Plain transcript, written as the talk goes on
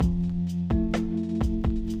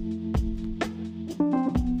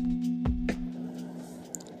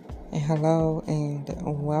Hello and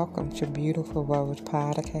welcome to Beautiful World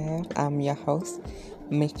Podcast. I'm your host,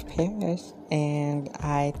 Mitch Parrish, and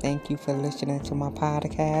I thank you for listening to my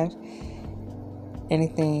podcast.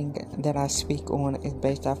 Anything that I speak on is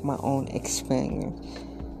based off my own experience.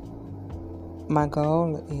 My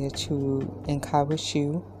goal is to encourage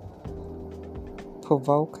you,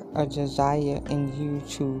 provoke a desire in you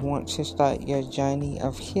to want to start your journey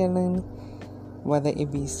of healing, whether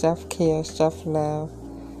it be self-care, self-love,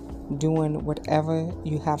 doing whatever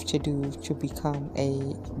you have to do to become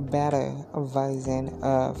a better version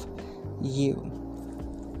of you.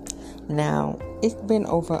 Now, it's been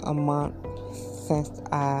over a month since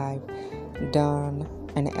I've done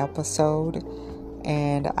an episode,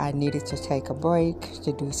 and I needed to take a break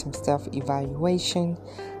to do some self-evaluation.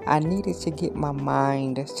 I needed to get my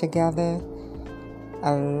mind together.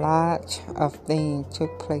 A lot of things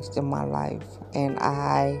took place in my life, and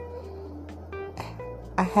I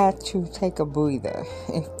had to take a breather,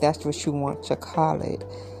 if that's what you want to call it.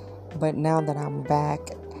 But now that I'm back,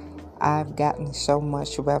 I've gotten so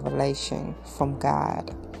much revelation from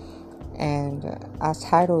God. And I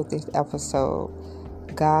titled this episode,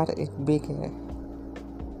 God is Bigger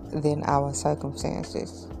Than Our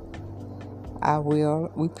Circumstances. I will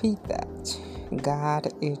repeat that. God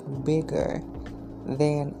is bigger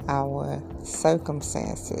than our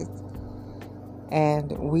circumstances.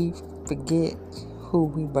 And we forget who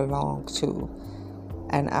we belong to.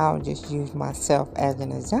 And I'll just use myself as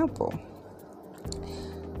an example.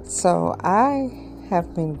 So I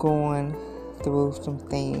have been going through some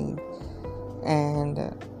things,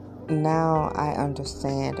 and now I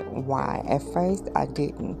understand why. At first I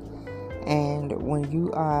didn't. And when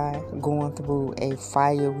you are going through a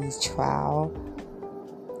fiery trial,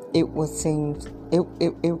 it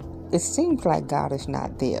seems like God is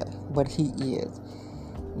not there, but He is.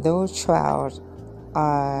 Those trials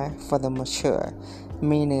are for the mature,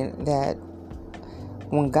 meaning that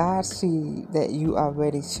when God sees that you are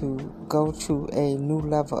ready to go to a new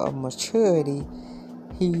level of maturity,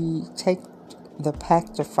 He takes the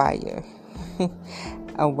pacifier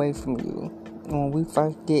away from you. When we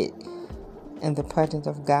first get in the presence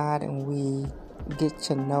of God and we get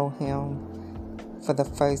to know Him for the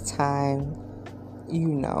first time,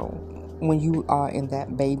 when you are in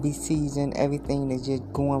that baby season, everything is just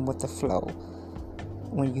going with the flow.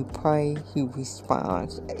 When you pray, He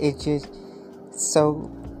responds. It's just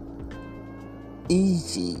so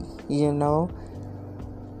easy,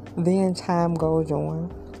 Then time goes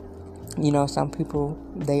on. Some people,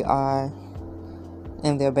 they are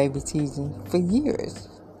in their baby season for years.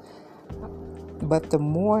 But the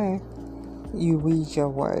more you read your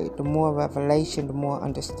word, the more revelation, the more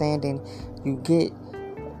understanding you get,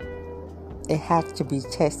 it has to be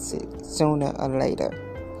tested sooner or later.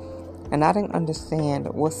 And I didn't understand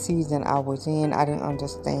what season I was in. I didn't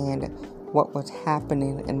understand what was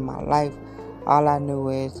happening in my life. All I knew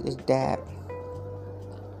is that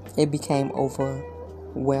it became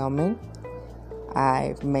overwhelming.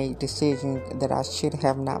 I've made decisions that I should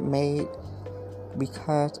have not made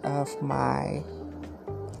because of my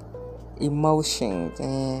emotions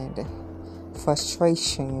and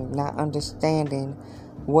frustration, not understanding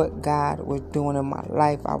what God was doing in my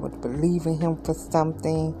life. I was believing Him for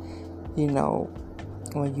something.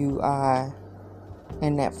 When you are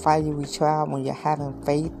in that fiery trial, when you're having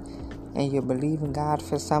faith and you're believing God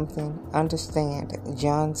for something, understand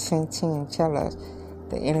John 10:10 tells us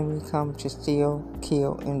the enemy comes to steal,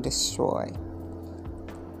 kill, and destroy.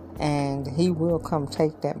 And he will come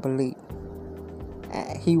take that belief.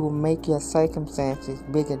 He will make your circumstances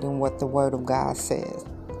bigger than what the Word of God says.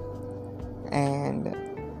 And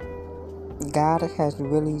God has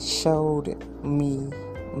really showed me.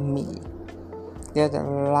 There's a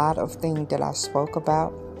lot of things that I spoke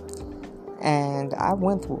about, and I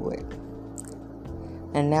went through it.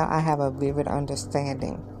 And now I have a vivid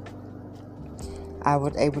understanding. I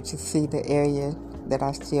was able to see the areas that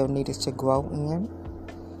I still needed to grow in.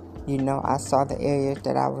 I saw the areas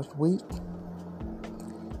that I was weak.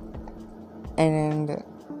 And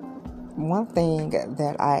one thing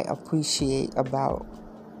that I appreciate about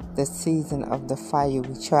the season of the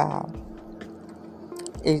fiery trial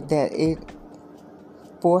is that it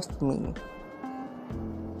forced me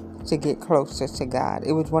to get closer to God.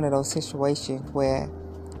 It was one of those situations where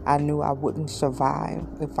I knew I wouldn't survive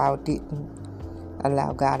if I didn't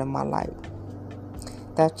allow God in my life.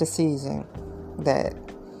 That's the season that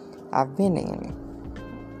I've been in.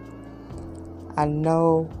 I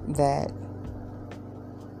know that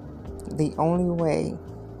the only way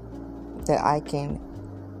that I can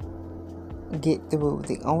get through,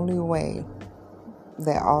 the only way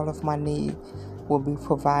that all of my needs will be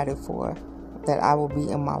provided for, that I will be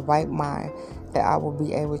in my right mind, that I will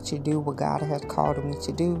be able to do what God has called me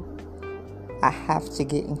to do, I have to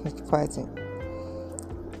get in His presence.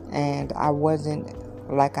 And I wasn't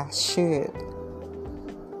like I should.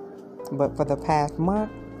 But for the past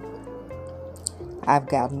month, I've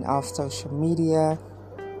gotten off social media,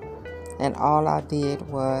 and all I did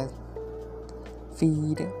was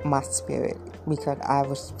feed my spirit, because I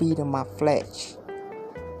was feeding my flesh.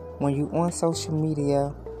 When you're on social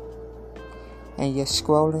media and you're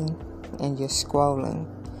scrolling,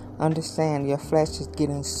 understand your flesh is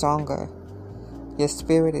getting stronger, your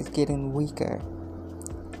spirit is getting weaker.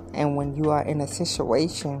 And when you are in a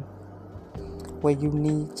situation where you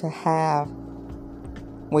need to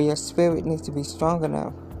where your spirit needs to be strong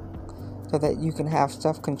enough so that you can have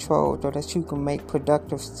self-control, so that you can make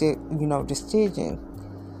productive, decisions,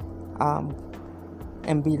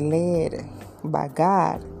 and be led by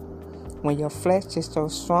God. When your flesh is so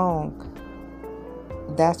strong,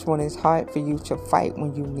 that's when it's hard for you to fight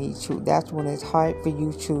when you need to. That's when it's hard for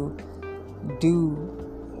you to do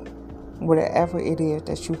whatever it is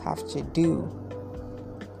that you have to do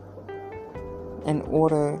in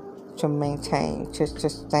order to maintain, to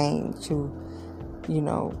sustain, to,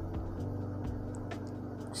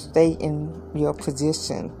 stay in your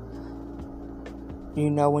position.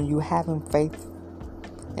 When you having faith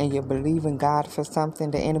and you believe in God for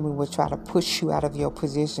something, the enemy will try to push you out of your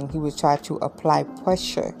position. He will try to apply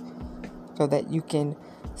pressure so that you can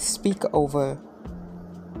speak a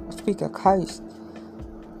curse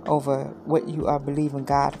over what you are believing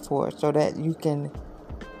God for, so that you can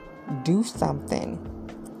do something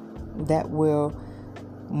that will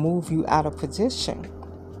move you out of position.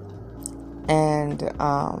 And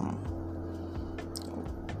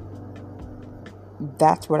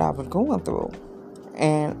that's what I was going through.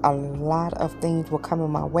 And a lot of things were coming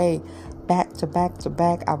my way, back to back to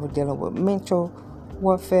back. I was dealing with mental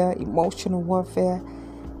warfare, emotional warfare,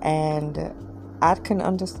 and I couldn't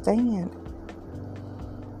understand.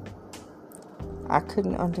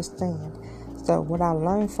 So what I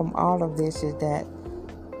learned from all of this is that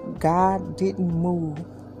God didn't move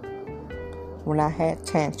when I had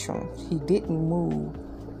tantrums. He didn't move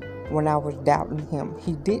when I was doubting Him.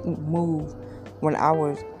 He didn't move when I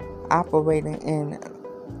was operating in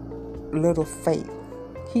little faith.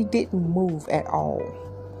 He didn't move at all.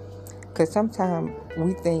 Because sometimes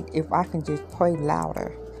we think, if I can just pray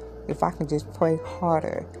louder, if I can just pray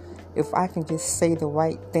harder, if I can just say the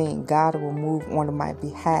right thing, God will move on my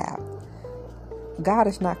behalf. God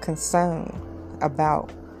is not concerned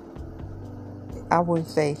about, I wouldn't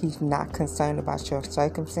say He's not concerned about your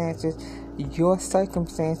circumstances. Your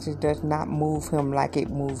circumstances does not move Him like it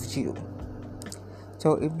moves you.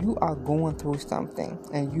 So if you are going through something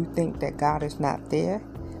and you think that God is not there,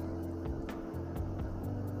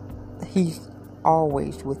 He's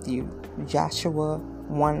always with you. Joshua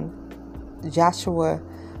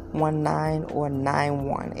 1:9 or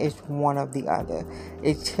 9:1 is one of the other.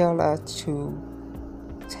 It tells us to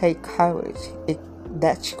take courage.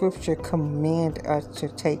 That scripture commands us to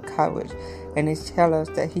take courage, and it tells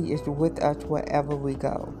us that He is with us wherever we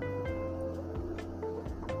go.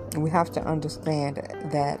 We have to understand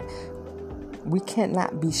that we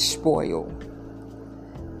cannot be spoiled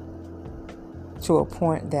to a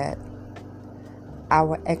point that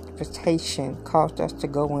our expectation caused us to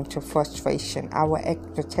go into frustration. Our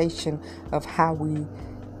expectation of how we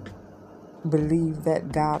believe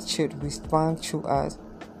that God should respond to us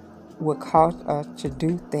will cause us to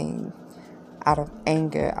do things out of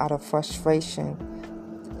anger, out of frustration.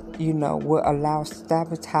 Will allow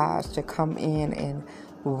sabotage to come in and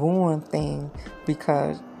ruin things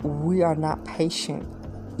because we are not patient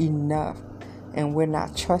enough, and we're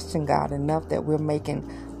not trusting God enough, that we're making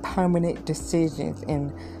permanent decisions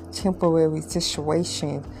in temporary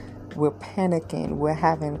situations. We're panicking, we're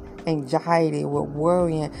having anxiety, we're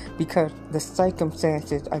worrying because the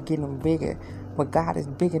circumstances are getting bigger, but God is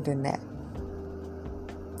bigger than that.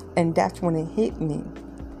 And that's when it hit me.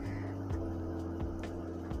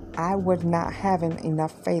 I was not having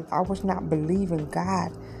enough faith. I was not believing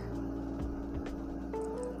God.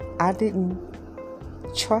 I didn't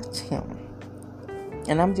trust Him.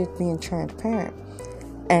 And I'm just being transparent.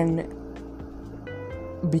 And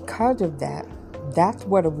because of that, that's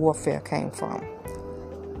where the warfare came from.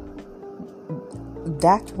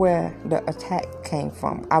 That's where the attack came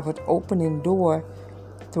from. I was opening doors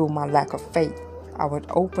through my lack of faith. I was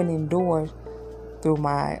opening doors through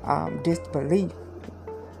my disbelief.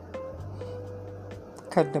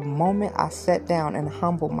 Because the moment I sat down and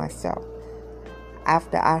humbled myself,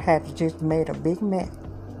 after I had just made a big mess,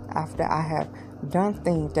 after I have done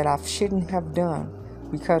things that I shouldn't have done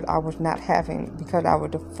because I was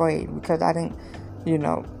afraid, because I didn't,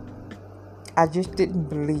 I just didn't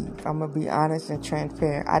believe. I'm going to be honest and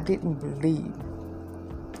transparent. I didn't believe.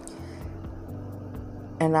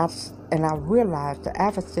 And I realized the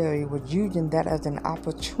adversary was using that as an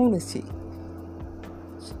opportunity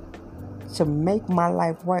to make my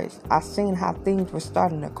life worse. I seen how things were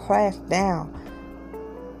starting to crash down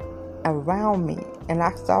around me, and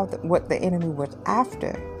I saw what the enemy was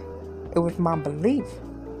after. It was my belief.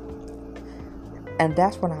 And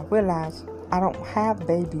that's when I realized I don't have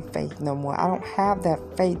baby faith no more. I don't have that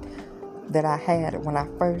faith that I had when I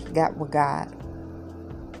first got with God.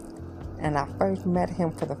 And I first met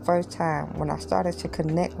Him for the first time, when I started to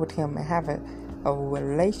connect with Him and have a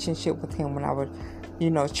relationship with Him, when I was,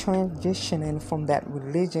 transitioning from that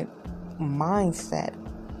religion mindset.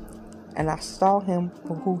 And I saw Him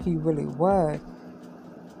for who He really was.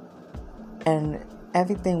 And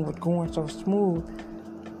everything was going so smooth.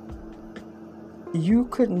 You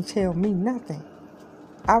couldn't tell me nothing.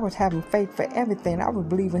 I was having faith for everything. I was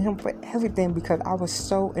believing Him for everything because I was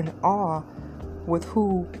so in awe with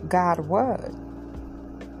who God was.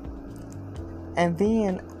 And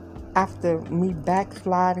then after me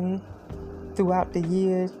backsliding throughout the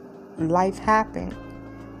years, life happened.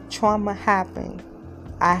 Trauma happened.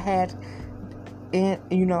 I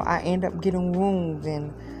ended up getting wounds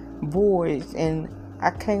and voids, and I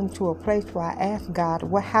came to a place where I asked God,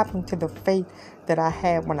 what happened to the faith that I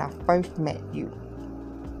had when I first met you?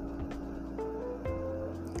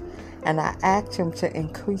 And I asked Him to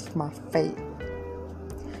increase my faith.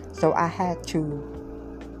 So I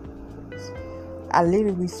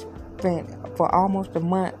literally spent, for almost a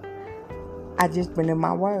month, I just been in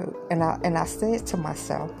my word. And I said to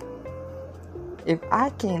myself, if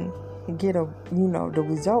I can get the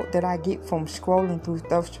result that I get from scrolling through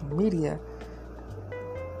social media,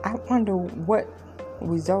 I wonder what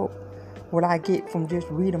result would I get from just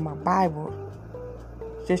reading my Bible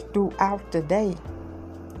just throughout the day.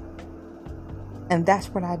 And that's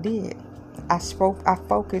what I did. I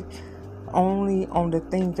focused only on the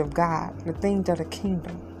things of God, the things of the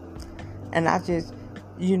kingdom. And I just,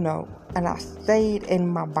 and I stayed in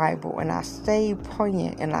my Bible, and I stayed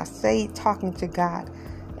praying, and I stayed talking to God.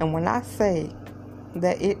 And when I say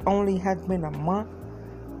that it only has been a month,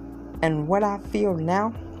 and what I feel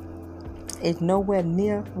now is nowhere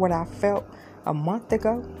near what I felt a month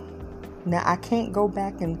ago. Now, I can't go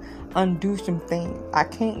back and undo some things. I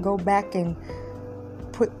can't go back and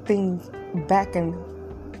put things back in,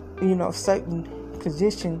 certain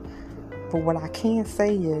position. But what I can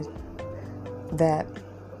say is that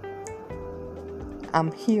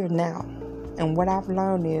I'm here now. And what I've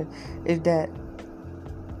learned is that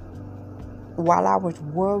while I was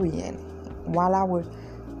worrying, while I was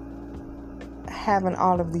having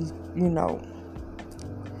all of these,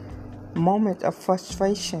 moments of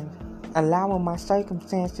frustration, allowing my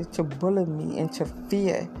circumstances to bully me into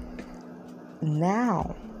fear,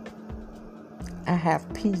 now I have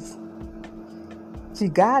peace. See,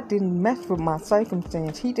 God didn't mess with my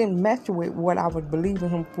circumstance. He didn't mess with what I was believing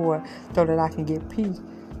Him for so that I can get peace.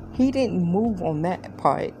 He didn't move on that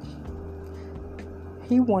part.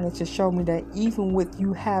 He wanted to show me that even with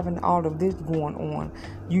you having all of this going on,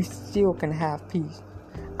 you still can have peace.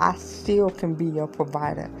 I still can be your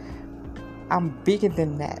provider. I'm bigger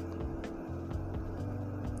than that.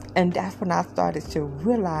 And that's when I started to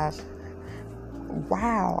realize,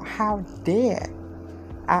 wow, how dare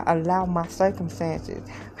I allow my circumstances,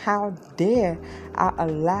 how dare I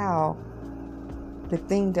allow the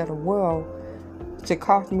things of the world to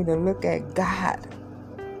cause me to look at God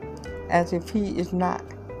as if He is not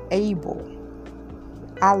able.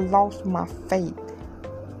 I lost my faith.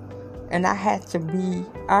 And I had to be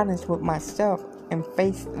honest with myself and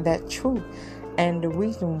face that truth. And the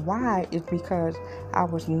reason why is because I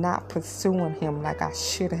was not pursuing Him like I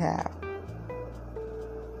should have.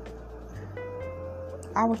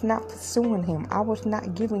 I was not pursuing Him. I was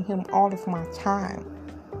not giving Him all of my time.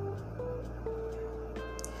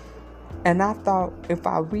 And I thought if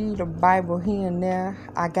I read the Bible here and there,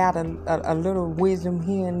 I got a little wisdom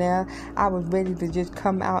here and there, I was ready to just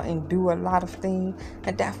come out and do a lot of things.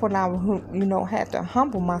 And that's when I, had to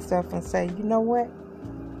humble myself and say, you know what?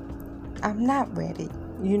 I'm not ready.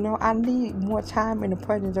 I need more time in the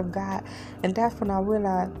presence of God. And that's when I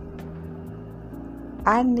realized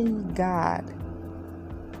I need God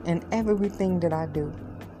in everything that I do.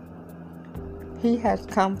 He has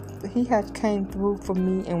came through for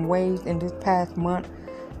me in ways in this past month.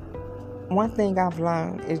 One thing I've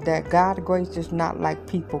learned is that God's grace is not like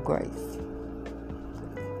people's grace.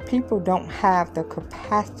 People don't have the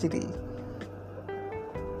capacity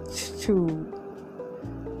to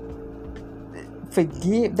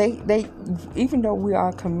forgive. They even though we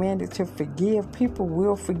are commanded to forgive, people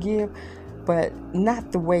will forgive, but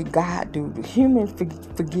not the way God do. Humans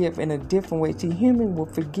forgive in a different way. See, human will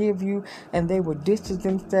forgive you and they will distance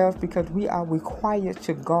themselves because we are required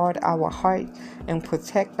to guard our heart and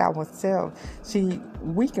protect ourselves. See,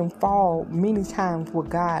 we can fall many times with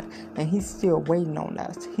God and He's still waiting on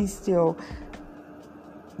us. He's still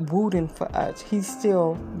rooting for us. He's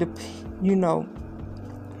still,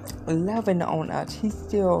 loving on us. He's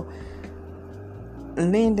still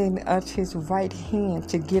lending us His right hand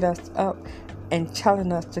to get us up and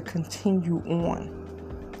telling us to continue on.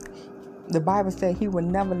 The Bible says He will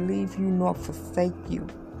never leave you nor forsake you.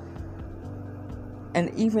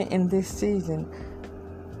 And even in this season,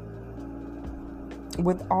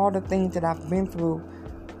 with all the things that I've been through,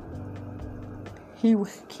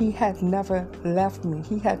 He has never left me.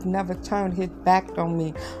 He has never turned His back on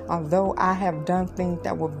me. Although I have done things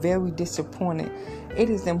that were very disappointing. It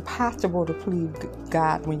is impossible to please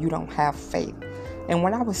God when you don't have faith. And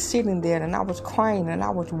when I was sitting there and I was crying and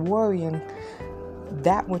I was worrying,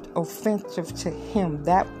 that was offensive to Him.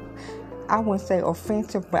 That, I wouldn't say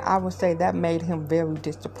offensive, but I would say that made Him very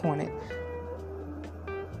disappointed.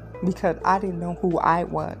 Because I didn't know who I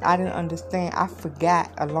was. I didn't understand. I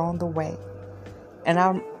forgot along the way. And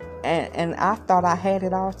I thought I had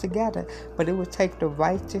it all together. But it would take the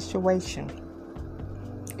right situation.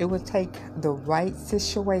 It would take the right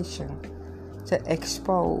situation to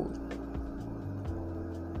expose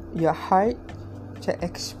your heart, to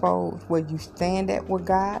expose where you stand at with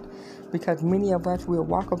God. Because many of us will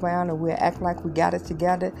walk around and we'll act like we got it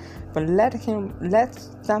together. But let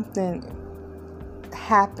something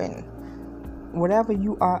happen. Whatever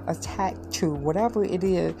you are attached to, whatever it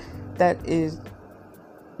is that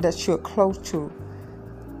you're close to,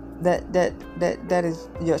 that is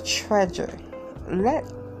your treasure.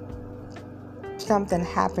 Let something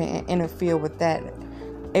happen and interfere with that.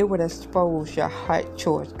 It would expose your heart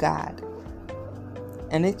towards God.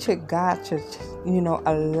 And it took God to,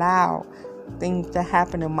 allow things to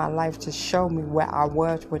happen in my life to show me where I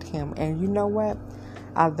was with Him. And you know what?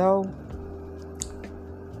 Although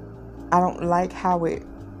I don't like how it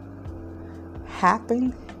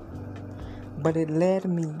happened, but it led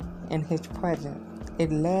me in His presence.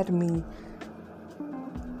 It led me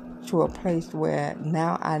to a place where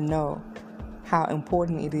now I know how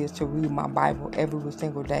important it is to read my Bible every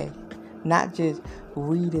single day. Not just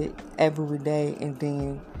read it every day and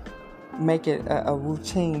then make it a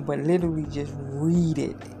routine, but literally just read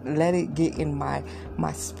it. Let it get in my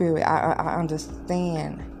spirit. I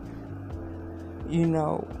understand.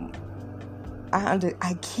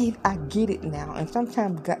 I get it now. And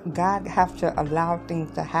sometimes God has to allow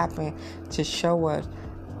things to happen to show us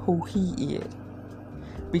who He is.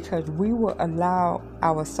 Because we will allow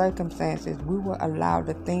our circumstances, we will allow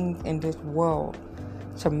the things in this world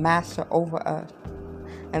to master over us.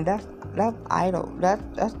 And that's idol.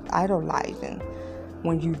 That's idolizing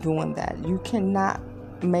when you're doing that. You cannot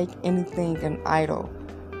make anything an idol.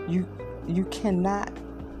 You cannot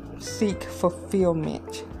seek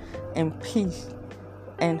fulfillment and peace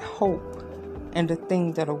and hope in the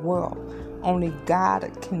things of the world. Only God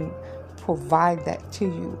can provide that to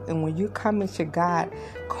you. And when you're coming to God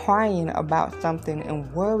crying about something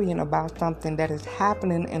and worrying about something that is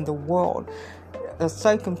happening in the world, the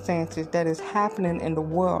circumstances that is happening in the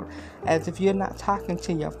world, as if you're not talking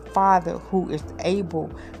to your Father who is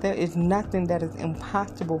able, there is nothing that is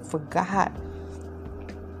impossible for God.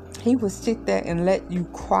 He will sit there and let you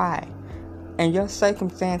cry, and your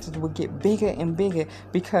circumstances will get bigger and bigger,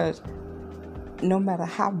 because no matter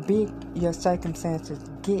how big your circumstances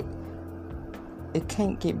get, it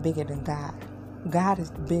can't get bigger than God. God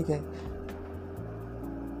is bigger.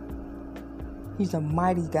 He's a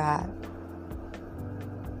mighty God.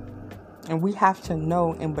 And we have to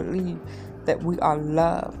know and believe that we are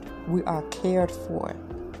loved. We are cared for.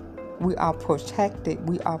 We are protected.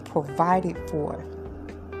 We are provided for.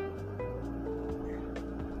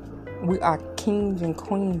 We are kings and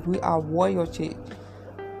queens. We are royalty.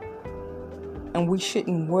 And we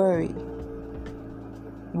shouldn't worry.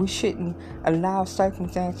 We shouldn't allow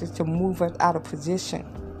circumstances to move us out of position.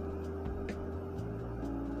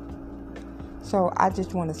 So I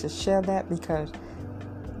just wanted to share that, because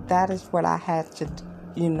that is what I had to,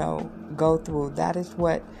 go through. That is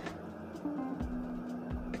what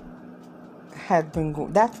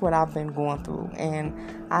that's what I've been going through. And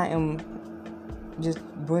I am just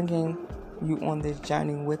bringing you on this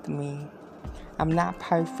journey with me. I'm not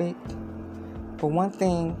perfect, but one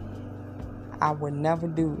thing I would never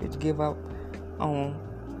do is give up on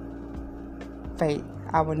faith.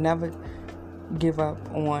 I will never give up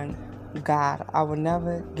on God. I will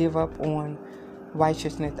never give up on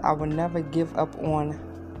righteousness. I will never give up on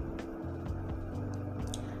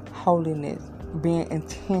holiness, being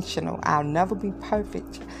intentional. I'll never be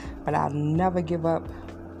perfect, but I'll never give up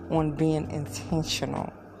on being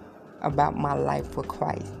intentional about my life with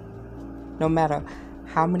Christ. No matter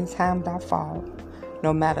how many times I fall,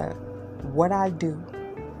 no matter what I do,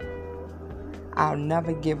 I'll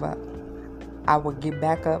never give up. I will get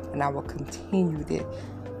back up and I will continue this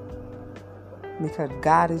because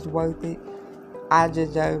God is worth it. I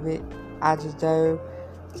deserve it. I deserve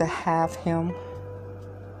to have Him.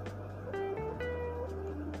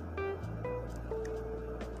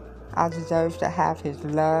 I deserve to have His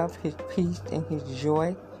love, His peace, and His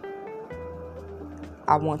joy.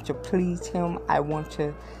 I want to please Him. I want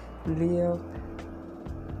to live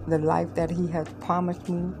the life that He has promised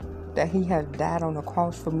me, that He has died on the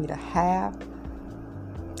cross for me to have.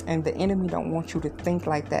 And the enemy don't want you to think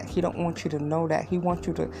like that. He don't want you to know that. He wants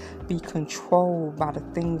you to be controlled by the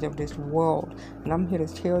things of this world. And I'm here to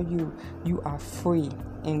tell you, you are free.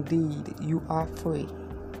 Indeed, you are free.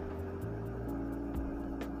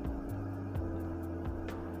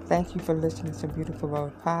 Thank you for listening to Beautiful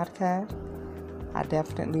Rose Podcast. I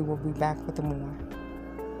definitely will be back with more.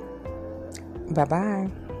 Bye-bye.